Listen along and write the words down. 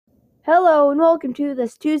Hello and welcome to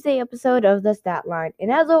this Tuesday episode of The Stat Line.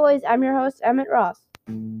 And as always, I'm your host, Emmett Ross.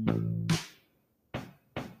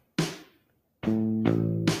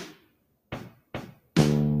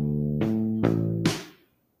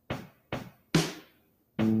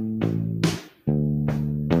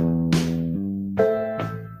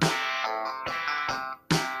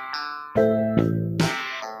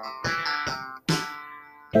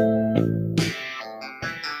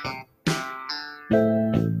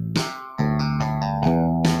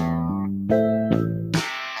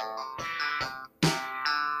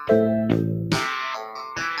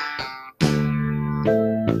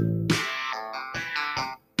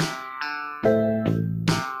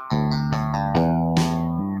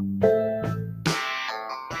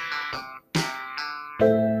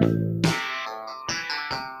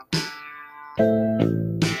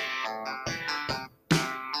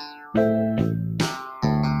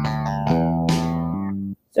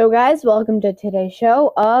 So guys, welcome to today's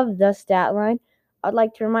show of The Stat Line. I'd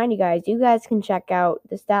like to remind you guys can check out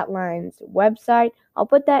The Stat Line's website. I'll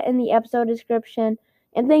put that in the episode description.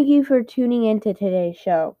 And thank you for tuning in to today's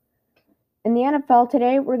show. In the NFL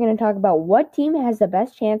today, we're going to talk about what team has the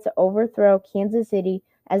best chance to overthrow Kansas City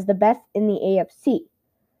as the best in the AFC.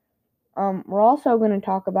 We're also going to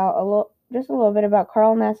talk about a little bit about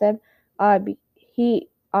Carl Nassib.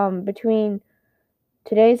 Between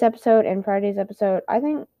today's episode and Friday's episode, I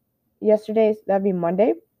think yesterday's, that'd be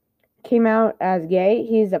Monday, came out as gay.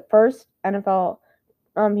 He's the first NFL.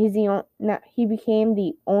 He became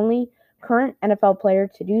the only current NFL player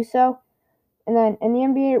to do so. And then in the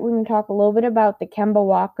NBA, we're going to talk a little bit about the Kemba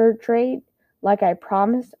Walker trade, like I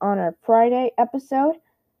promised on our Friday episode,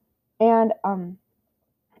 and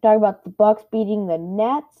talk about the Bucks beating the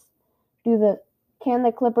Nets. Can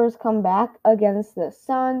the Clippers come back against the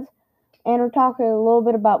Suns? And we're talking a little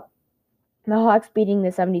bit about the Hawks beating the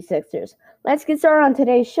 76ers. Let's get started on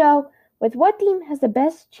today's show with what team has the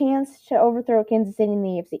best chance to overthrow Kansas City in the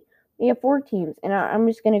AFC. We have 4 teams, and I'm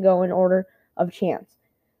just going to go in order of chance.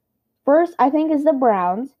 First, I think, is the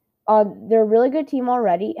Browns. They're a really good team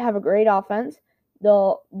already, have a great offense.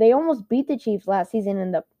 They almost beat the Chiefs last season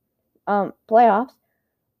in the playoffs,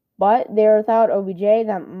 but they're without OBJ.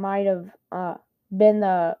 That might have been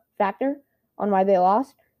the factor on why they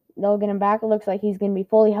lost. They'll get him back. It looks like he's going to be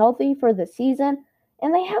fully healthy for the season.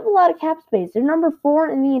 And they have a lot of cap space. They're number 4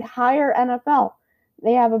 in the entire NFL.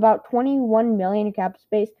 They have about $21 million in cap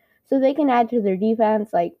space, so they can add to their defense,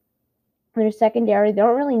 like their secondary. They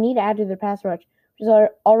don't really need to add to their pass rush, which is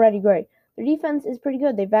already great. Their defense is pretty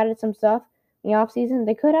good. They've added some stuff in the offseason.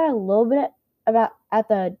 They could add a little bit at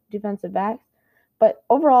the defensive backs, but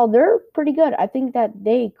overall, they're pretty good. I think that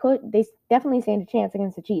they definitely stand a chance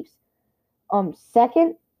against the Chiefs.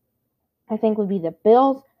 Second, I think, would be the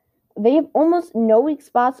Bills. They have almost no weak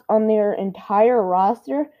spots on their entire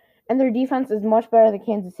roster, and their defense is much better than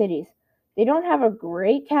Kansas City's. They don't have a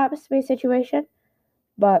great cap space situation,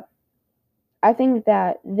 but I think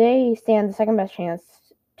that they stand the second best chance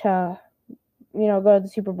to, go to the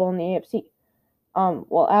Super Bowl in the AFC.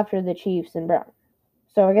 After the Chiefs and Browns.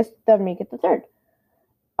 So I guess that would make it the third.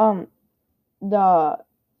 The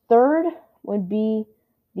third would be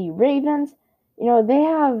the Ravens. They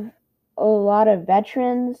have a lot of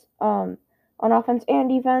veterans on offense and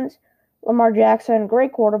defense. Lamar Jackson,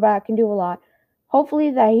 great quarterback, can do a lot.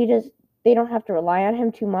 Hopefully that they don't have to rely on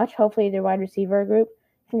him too much. Hopefully their wide receiver group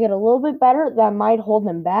can get a little bit better. That might hold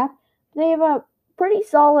them back. They have a pretty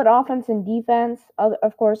solid offense and defense,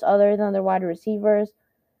 of course, other than their wide receivers.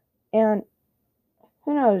 And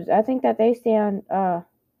who knows? I think that they stand the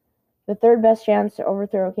third best chance to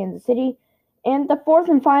overthrow Kansas City. And the fourth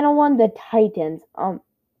and final one, the Titans.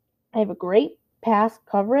 They have a great pass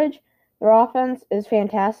coverage. Their offense is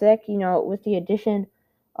fantastic, with the addition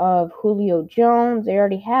of Julio Jones. They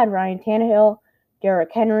already had Ryan Tannehill,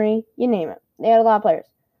 Derrick Henry, you name it. They had a lot of players.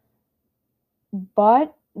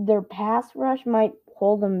 But their pass rush might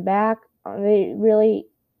hold them back.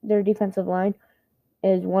 Their defensive line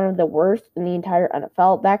is one of the worst in the entire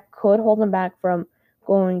NFL. That could hold them back from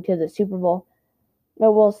going to the Super Bowl.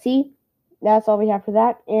 But we'll see. That's all we have for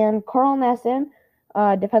that. And Carl Nassib,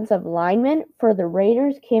 defensive lineman for the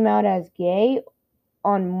Raiders, came out as gay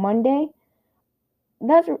on Monday.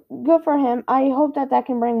 That's good for him. I hope that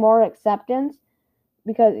can bring more acceptance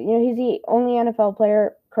because, he's the only NFL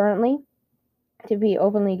player currently to be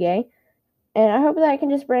openly gay. And I hope that can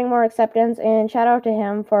just bring more acceptance, and shout out to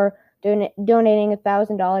him for donating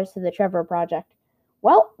 $1,000 to the Trevor Project.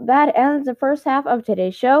 Well, that ends the first half of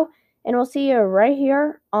today's show, and we'll see you right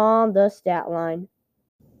here on the Stat Line.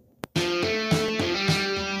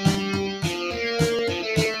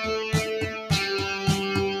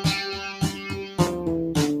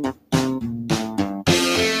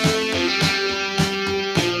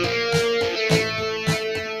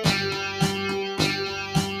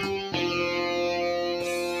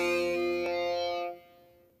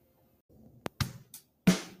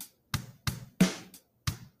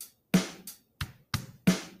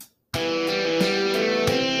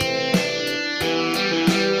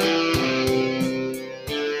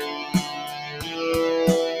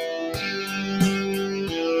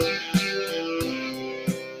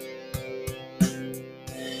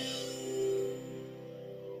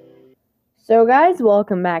 So guys,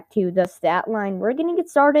 welcome back to the Stat Line. We're going to get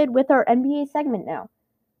started with our NBA segment now.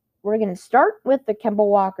 We're going to start with the Kemba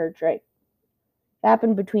Walker trade. It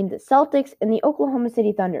happened between the Celtics and the Oklahoma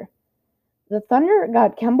City Thunder. The Thunder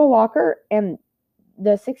got Kemba Walker and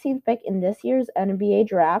the 16th pick in this year's NBA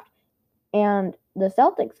draft, and the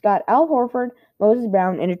Celtics got Al Horford, Moses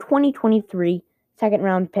Brown, and a 2023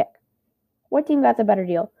 second-round pick. What team got the better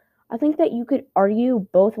deal? I think that you could argue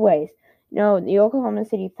both ways. The Oklahoma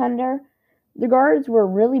City Thunder, the guards were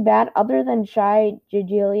really bad other than Shai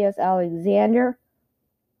Gilgeous-Alexander.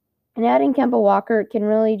 And adding Kemba Walker can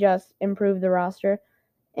really just improve the roster.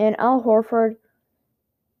 And Al Horford,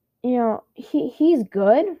 he's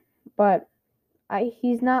good, but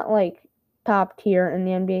he's not like top tier in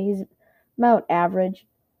the NBA. He's about average.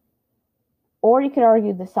 Or you could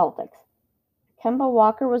argue the Celtics. Kemba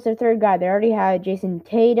Walker was their third guy. They already had Jason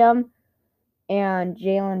Tatum and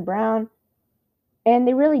Jaylen Brown. And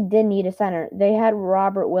they really did need a center. They had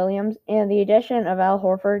Robert Williams, and the addition of Al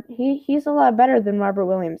Horford, he's a lot better than Robert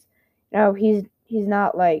Williams. He's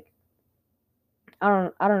not like, I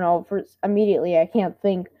don't know. Immediately, I can't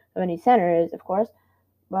think of any centers, of course,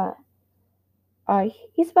 but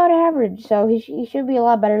he's about average, so he should be a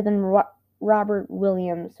lot better than Robert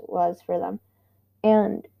Williams was for them.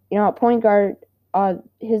 And at point guard,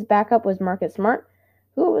 his backup was Marcus Smart,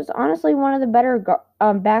 who was honestly one of the better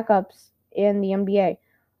backups in the NBA.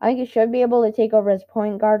 I think he should be able to take over as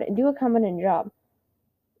point guard and do a competent job.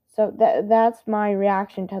 So that's my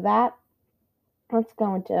reaction to that. Let's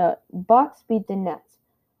go into Bucks beat the Nets.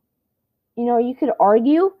 You could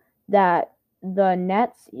argue that the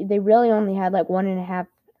Nets, they really only had like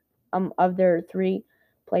 1.5 of their 3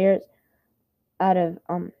 players out of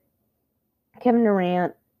Kevin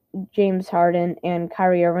Durant, James Harden, and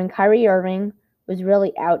Kyrie Irving. Kyrie Irving was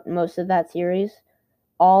really out most of that series.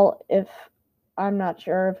 I'm not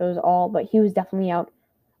sure if it was all, but he was definitely out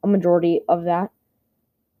a majority of that.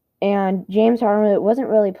 And James Harden wasn't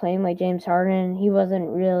really playing like James Harden. He wasn't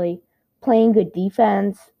really playing good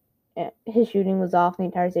defense. His shooting was off the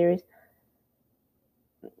entire series.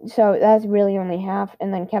 So that's really only half.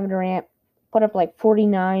 And then Kevin Durant put up like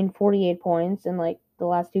 49, 48 points in like the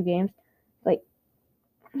last 2 games. Like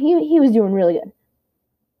he was doing really good.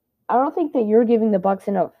 I don't think that you're giving the Bucks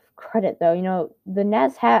enough credit though. The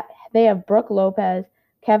Nets they have Brook Lopez,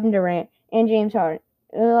 Kevin Durant, and James Harden.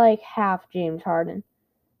 They're like half James Harden.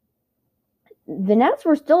 The Nets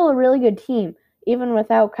were still a really good team, even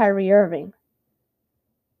without Kyrie Irving.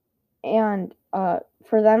 And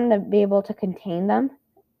for them to be able to contain them,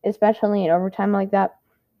 especially in overtime like that,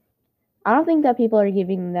 I don't think that people are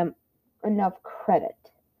giving them enough credit.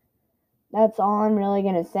 That's all I'm really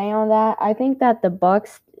going to say on that. I think that the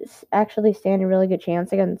Bucks actually stand a really good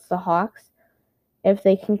chance against the Hawks if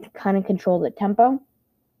they can kind of control the tempo.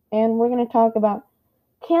 And we're going to talk about,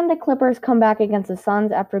 can the Clippers come back against the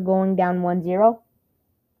Suns after going down 1-0?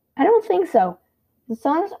 I don't think so. The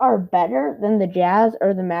Suns are better than the Jazz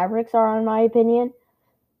or the Mavericks are, in my opinion.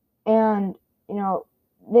 And,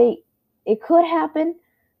 it could happen,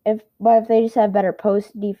 but if they just have better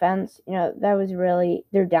post defense, that was really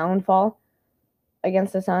their downfall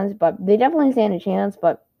against the Suns. But they definitely stand a chance,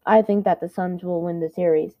 but I think that the Suns will win the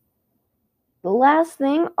series. The last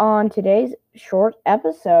thing on today's short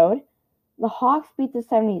episode, the Hawks beat the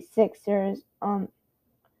 76ers.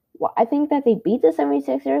 I think that they beat the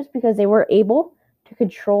 76ers because they were able to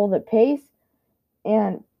control the pace.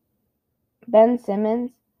 And Ben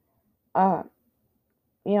Simmons, I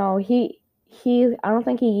don't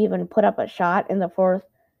think he even put up a shot in the fourth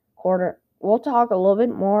quarter. We'll talk a little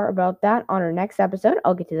bit more about that on our next episode.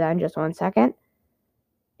 I'll get to that in just 1 second.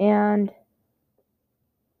 And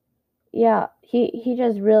yeah, he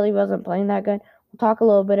just really wasn't playing that good. We'll talk a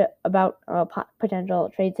little bit about a potential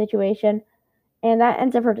trade situation. And that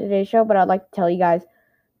ends it for today's show, but I'd like to tell you guys,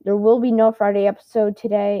 there will be no Friday episode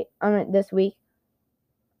this week.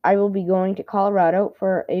 I will be going to Colorado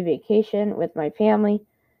for a vacation with my family,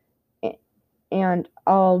 and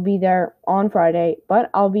I'll be there on Friday, but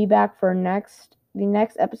I'll be back for the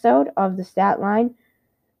next episode of the Stat Line.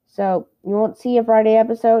 So you won't see a Friday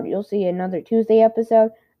episode, you'll see another Tuesday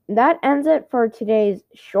episode. That ends it for today's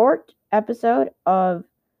short episode of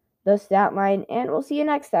the Stat Line, and we'll see you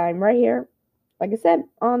next time right here, like I said,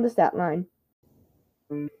 on the Stat Line.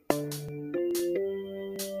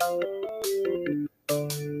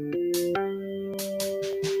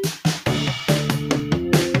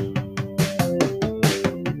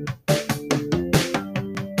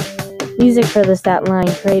 Music for the Stat Line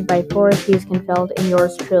created by Forrest Hueskenfeld and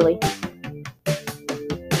yours truly.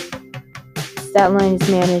 Stat Line is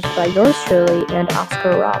managed by yours truly and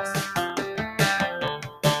Oscar Ross.